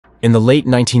In the late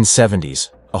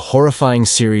 1970s, a horrifying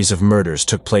series of murders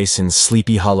took place in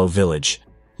Sleepy Hollow Village,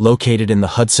 located in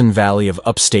the Hudson Valley of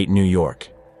upstate New York.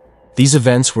 These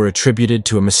events were attributed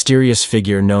to a mysterious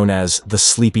figure known as the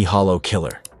Sleepy Hollow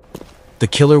Killer. The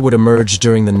killer would emerge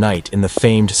during the night in the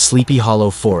famed Sleepy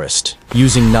Hollow forest,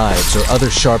 using knives or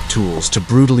other sharp tools to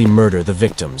brutally murder the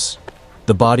victims.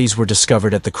 The bodies were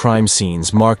discovered at the crime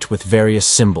scenes marked with various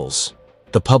symbols.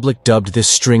 The public dubbed this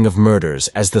string of murders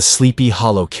as the Sleepy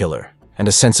Hollow Killer, and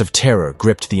a sense of terror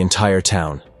gripped the entire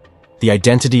town. The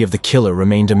identity of the killer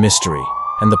remained a mystery,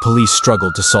 and the police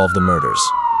struggled to solve the murders.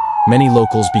 Many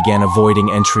locals began avoiding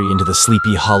entry into the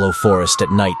Sleepy Hollow forest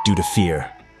at night due to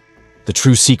fear. The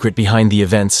true secret behind the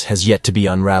events has yet to be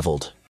unraveled.